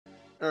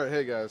All right,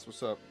 hey guys,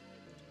 what's up?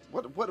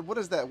 What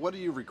is that? What are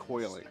you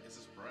recoiling? It's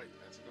just bright.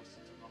 I took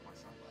off my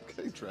sunglasses.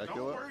 Okay,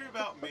 Dracula. Don't worry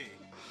about me.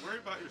 Worry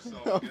about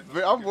yourself.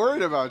 I'm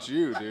worried about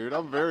you, dude.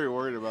 I'm very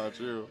worried about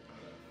you.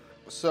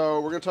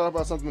 So we're gonna talk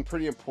about something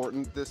pretty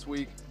important this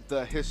week: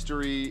 the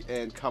history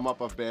and come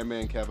up of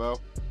Bandman Kevo.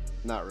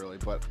 Not really,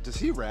 but does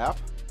he rap?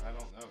 I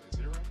don't know. Is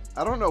he rap?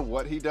 I don't know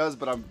what he does,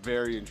 but I'm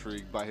very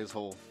intrigued by his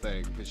whole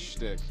thing, his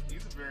shtick.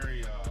 He's a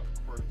very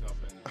quirked up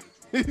individual.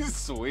 He's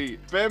sweet.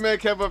 Bandman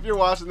Kevo, if you're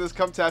watching this,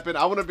 come tap in.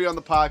 I want to be on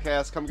the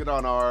podcast. Come get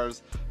on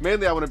ours.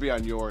 Mainly, I want to be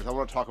on yours. I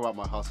want to talk about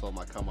my hustle and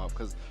my come up,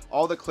 because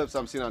all the clips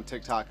I'm seeing on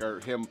TikTok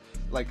are him,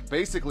 like,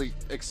 basically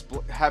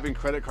having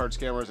credit card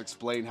scammers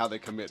explain how they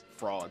commit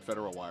fraud,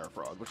 federal wire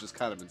fraud, which is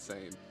kind of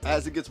insane.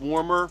 As it gets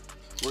warmer,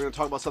 we're going to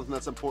talk about something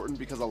that's important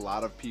because a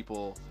lot of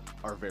people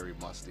are very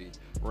musty.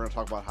 We're going to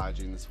talk about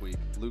hygiene this week.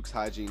 Luke's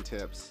hygiene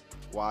tips.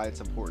 Why it's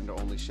important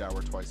to only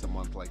shower twice a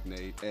month like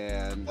Nate,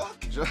 and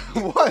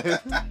what?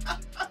 I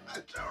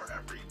shower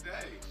every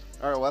day.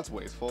 All right, well, that's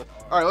wasteful.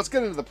 All right, let's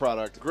get into the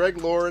product. Greg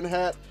Lauren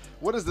hat.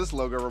 What does this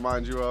logo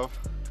remind you of?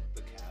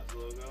 The Cavs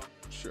logo?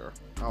 Sure.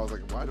 I was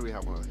like, why do we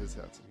have one of his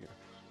hats in here?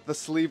 The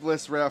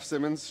sleeveless Ralph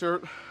Simmons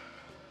shirt.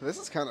 This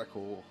is kind of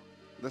cool.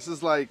 This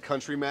is like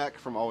Country Mac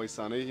from Always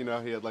Sunny. You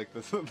know, he had like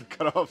the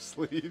cut off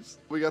sleeves.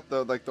 We got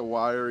the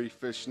wiry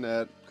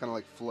fishnet, kind of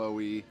like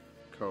flowy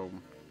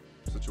comb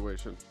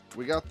situation.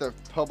 We got the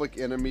Public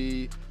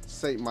Enemy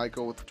St.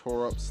 Michael with the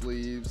tore up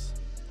sleeves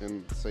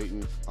and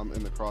Satan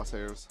in the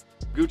crosshairs.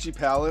 Gucci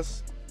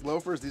Palace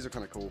loafers. These are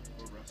kind of cool.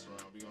 What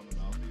restaurant will be on the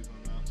Maldives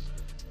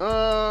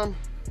on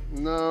that?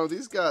 No,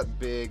 these got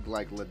big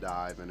like La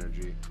Dive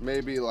energy.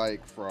 Maybe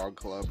like Frog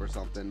Club or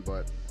something,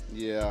 but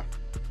yeah.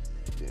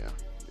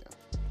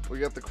 We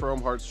got the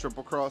Chrome Hearts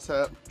Triple Cross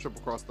hat.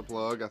 Triple Cross the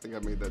plug. I think I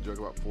made that joke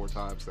about 4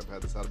 times. I've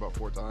had this hat about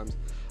 4 times.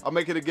 I'll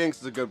make it again because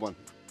it's a good one.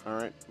 All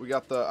right, we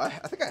got the,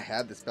 I think I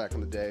had this back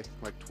in the day,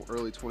 like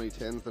early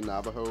 2010s, the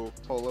Navajo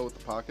polo with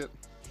the pocket.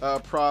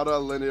 Prada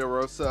Linea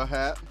Rosa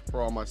hat for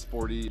all my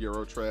sporty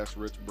Eurotrash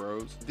rich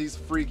bros. These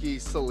freaky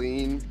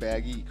Celine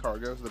baggy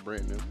cargos, they're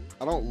brand new.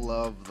 I don't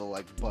love the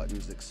like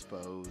buttons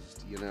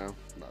exposed, you know?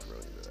 Not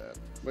really into that.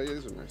 But yeah,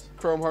 these are nice.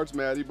 Chrome Hearts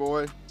Matty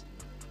Boy.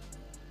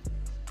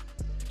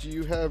 Do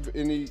you have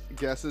any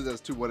guesses as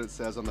to what it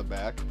says on the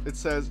back? It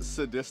says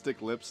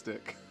sadistic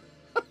lipstick.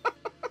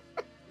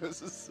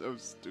 This is so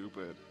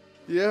stupid.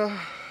 Yeah,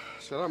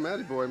 shout out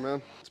Matty Boy,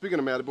 man. Speaking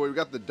of Matty Boy, we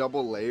got the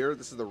double layer.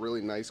 This is the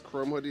really nice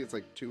chrome hoodie. It's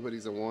like 2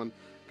 hoodies in one.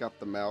 Got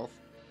the mouth.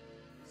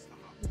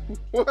 Stop.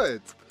 What?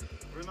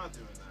 We're not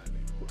doing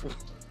that anymore.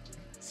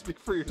 Speak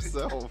for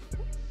yourself.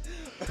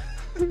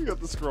 You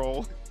got the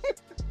scroll.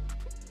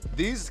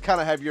 These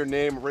kind of have your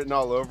name written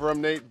all over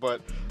them, Nate,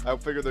 but I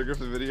figured they're good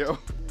for the video.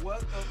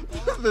 What the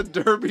fuck? The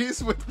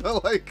derbies with the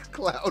like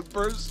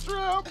cloudburst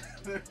strap.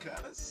 They're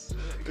kind of sick.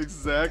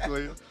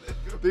 Exactly.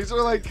 These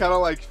are like kind of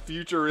like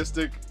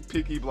futuristic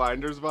Peaky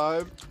Blinders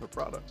vibe. The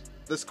Prada.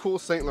 This cool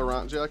Saint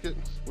Laurent jacket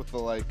with the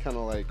like kind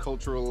of like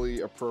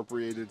culturally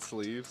appropriated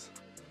sleeves.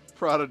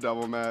 Prada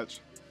double match.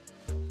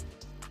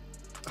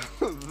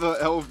 The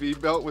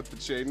LV belt with the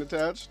chain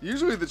attached.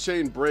 Usually the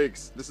chain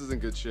breaks. This is in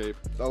good shape.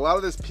 A lot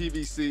of this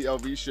PVC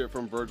LV shit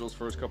from Virgil's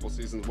first couple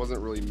seasons wasn't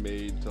really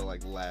made to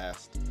like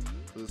last.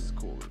 So this is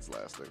cool that it's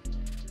lasting.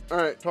 All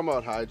right, talking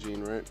about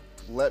hygiene, right?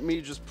 Let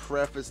me just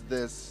preface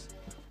this,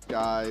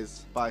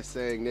 guys, by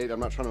saying, Nate, I'm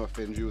not trying to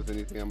offend you with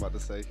anything I'm about to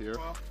say here.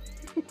 Well.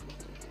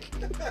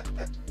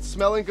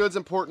 Smelling good's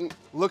important.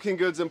 Looking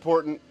good's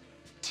important.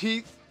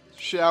 Teeth,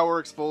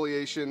 shower,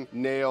 exfoliation,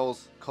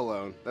 nails,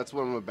 cologne. That's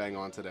what I'm gonna bang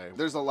on today.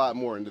 There's a lot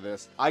more into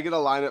this. I get a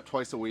lineup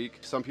twice a week.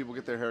 Some people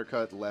get their hair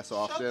cut less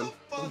often.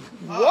 Shut the fuck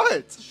up.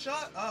 What?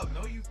 Shut up.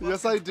 No, you fucking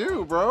Yes, I do,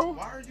 don't. bro.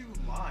 Why are you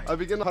lying? I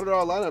begin a $100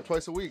 lineup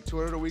twice a week,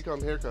 200 a week on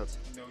haircuts.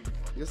 No, you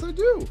fucking Yes, I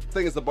do.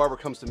 Thing is, the barber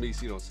comes to me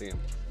so you don't see him.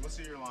 Let's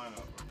see your lineup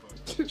real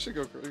quick. It should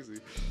go crazy.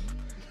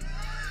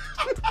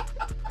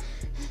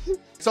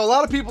 So a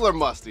lot of people are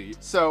musty.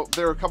 So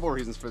there are a couple of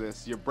reasons for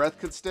this. Your breath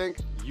could stink,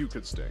 you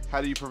could stink.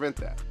 How do you prevent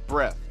that?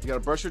 Breath. You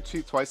gotta brush your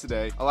teeth twice a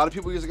day. A lot of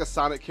people use like a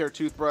Sonic Care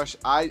toothbrush.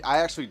 I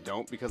actually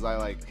don't, because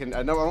I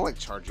don't like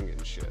charging it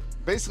and shit.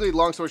 Basically,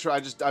 long story short,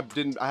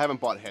 I haven't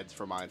bought heads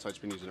for mine, so I've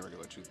just been using a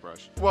regular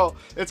toothbrush. Well,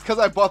 it's because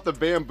I bought the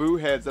bamboo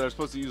heads that are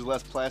supposed to use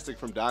less plastic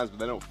from Dimes, but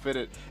they don't fit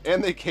it.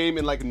 And they came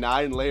in like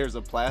 9 layers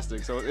of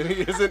plastic, so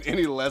it isn't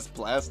any less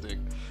plastic.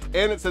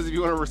 And it says if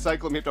you want to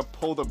recycle them, you have to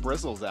pull the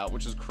bristles out,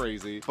 which is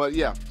crazy. But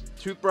yeah,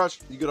 toothbrush,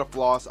 you gotta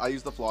floss. I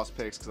use the floss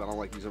picks because I don't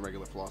like using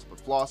regular floss, but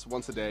floss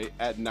once a day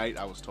at night,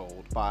 I was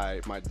told by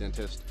my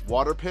dentist.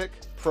 Water pick,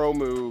 Pro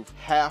Move,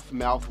 half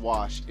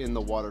mouthwash in the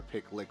water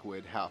pick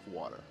liquid, half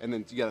water. And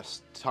then you got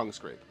a tongue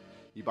scrape.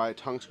 You buy a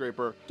tongue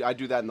scraper. I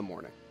do that in the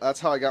morning. That's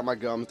how I got my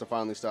gums to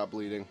finally stop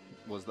bleeding,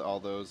 was all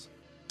those.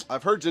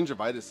 I've heard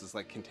gingivitis is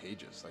like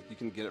contagious. Like you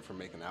can get it from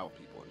making out with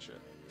people and shit.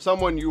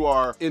 Someone you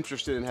are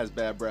interested in has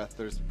bad breath,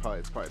 it's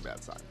probably a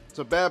bad sign.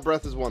 So bad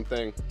breath is one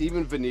thing.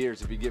 Even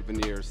veneers, if you get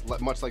veneers,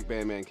 much like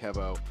Bandman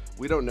Kevo,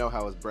 we don't know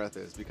how his breath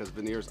is because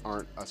veneers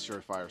aren't a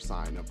surefire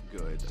sign of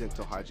good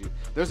dental hygiene.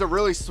 There's a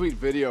really sweet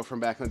video from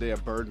back in the day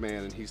of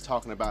Birdman, and he's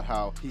talking about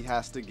how he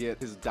has to get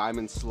his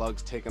diamond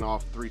slugs taken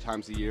off 3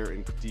 times a year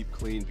and deep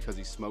cleaned because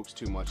he smokes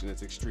too much and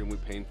it's extremely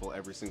painful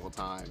every single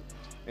time.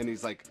 And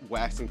he's like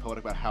waxing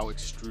poetic about how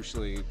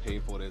excruciatingly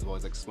painful it is while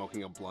he's like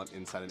smoking a blunt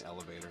inside an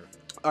elevator.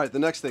 All right, the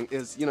next thing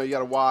is, you know, you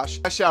gotta wash.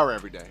 I shower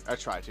every day. I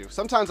try to.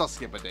 Sometimes I'll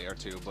skip a day or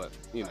two, but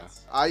you know.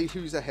 I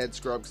use a head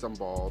scrub because I'm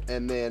bald.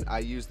 And then I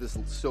use this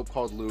soap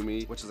called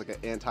Lumi, which is like an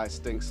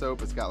anti-stink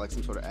soap. It's got like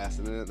some sort of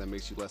acid in it that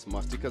makes you less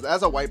musty. Because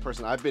as a white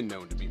person, I've been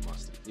known to be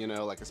musty. You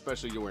know, like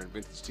especially you're wearing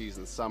vintage tees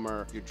in the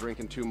summer, you're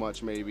drinking too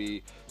much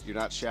maybe, you're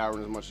not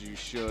showering as much as you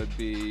should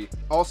be.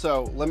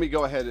 Also, let me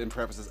go ahead and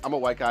preface this. I'm a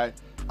white guy.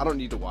 I don't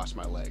need to wash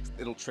my legs.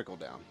 It'll trickle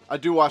down. I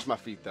do wash my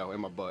feet though,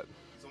 and my butt.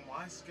 So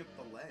why skip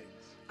the legs?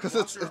 Because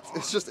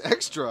it's just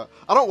extra.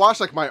 I don't wash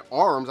like my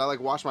arms. I like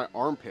wash my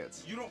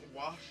armpits. You don't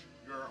wash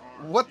your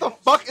arms. What the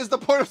fuck is the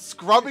point of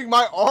scrubbing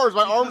my arms?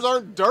 My arms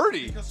aren't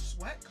dirty. Because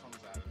sweat comes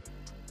out of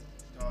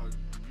it. Dog,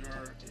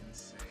 you're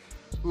insane.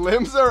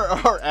 Limbs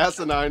are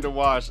asinine to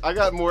wash. I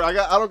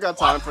don't got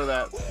time for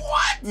that.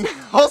 What?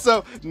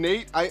 Also,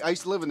 Nate, I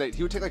used to live with Nate.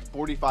 He would take like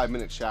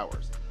 45-minute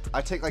showers.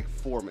 I take like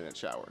 4-minute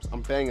showers.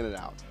 I'm banging it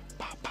out.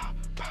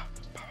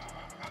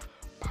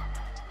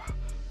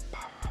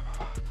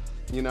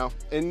 You know,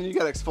 and you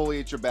gotta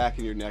exfoliate your back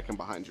and your neck and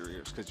behind your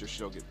ears because your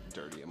shit will get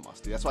dirty and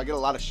musty. That's why I get a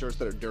lot of shirts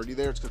that are dirty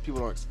there. It's because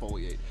people don't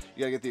exfoliate.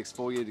 You gotta get the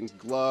exfoliating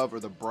glove or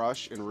the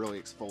brush and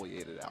really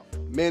exfoliate it out.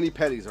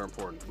 Mani-pedis are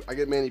important. I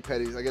get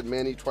mani-pedis. I get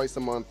mani twice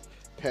a month,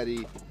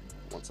 pedi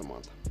once a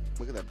month.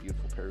 Look at that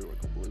beautiful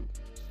periwinkle blue.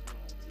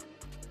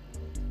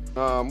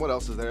 What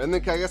else is there? And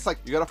then I guess like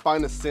you gotta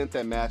find a scent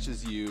that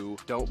matches you.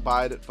 Don't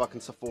buy it at fucking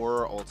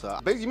Sephora or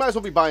Ulta. But you might as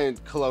well be buying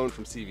cologne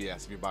from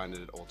CVS if you're buying it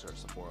at Ulta or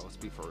Sephora. Let's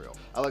be for real.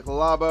 I like Le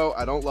Labo.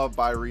 I don't love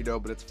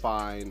Byredo, but it's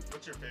fine.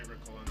 What's your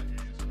favorite cologne that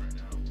you're using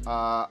right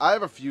now? I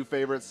have a few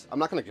favorites. I'm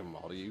not gonna give them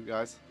all to you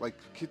guys. Like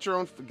get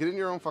in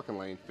your own fucking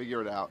lane.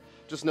 Figure it out.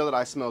 Just know that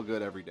I smell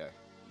good every day.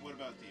 What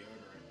about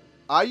deodorant?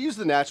 I use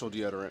the natural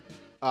deodorant.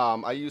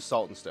 I use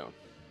Salt and Stone.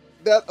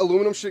 That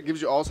aluminum shit gives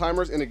you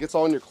Alzheimer's and it gets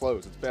all in your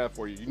clothes. It's bad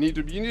for you. You need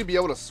to be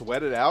able to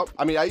sweat it out.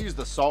 I mean, I used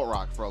the Salt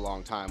Rock for a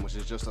long time, which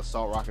is just a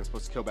salt rock and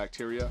supposed to kill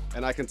bacteria.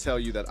 And I can tell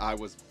you that I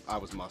was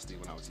musty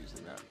when I was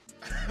using that.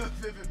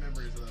 Vivid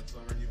memories of that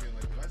summer. You being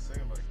like, did I sing?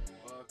 I'm like,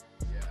 fuck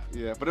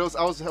yeah. Yeah, but I was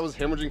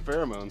hemorrhaging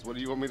pheromones. What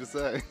do you want me to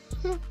say?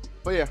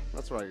 But yeah,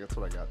 that's what I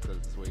got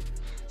this week.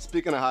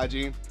 Speaking of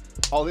hygiene,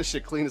 all this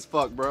shit clean as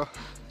fuck, bro.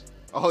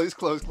 All these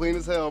clothes clean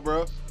as hell,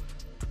 bro.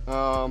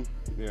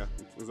 Yeah,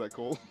 is that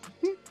cool?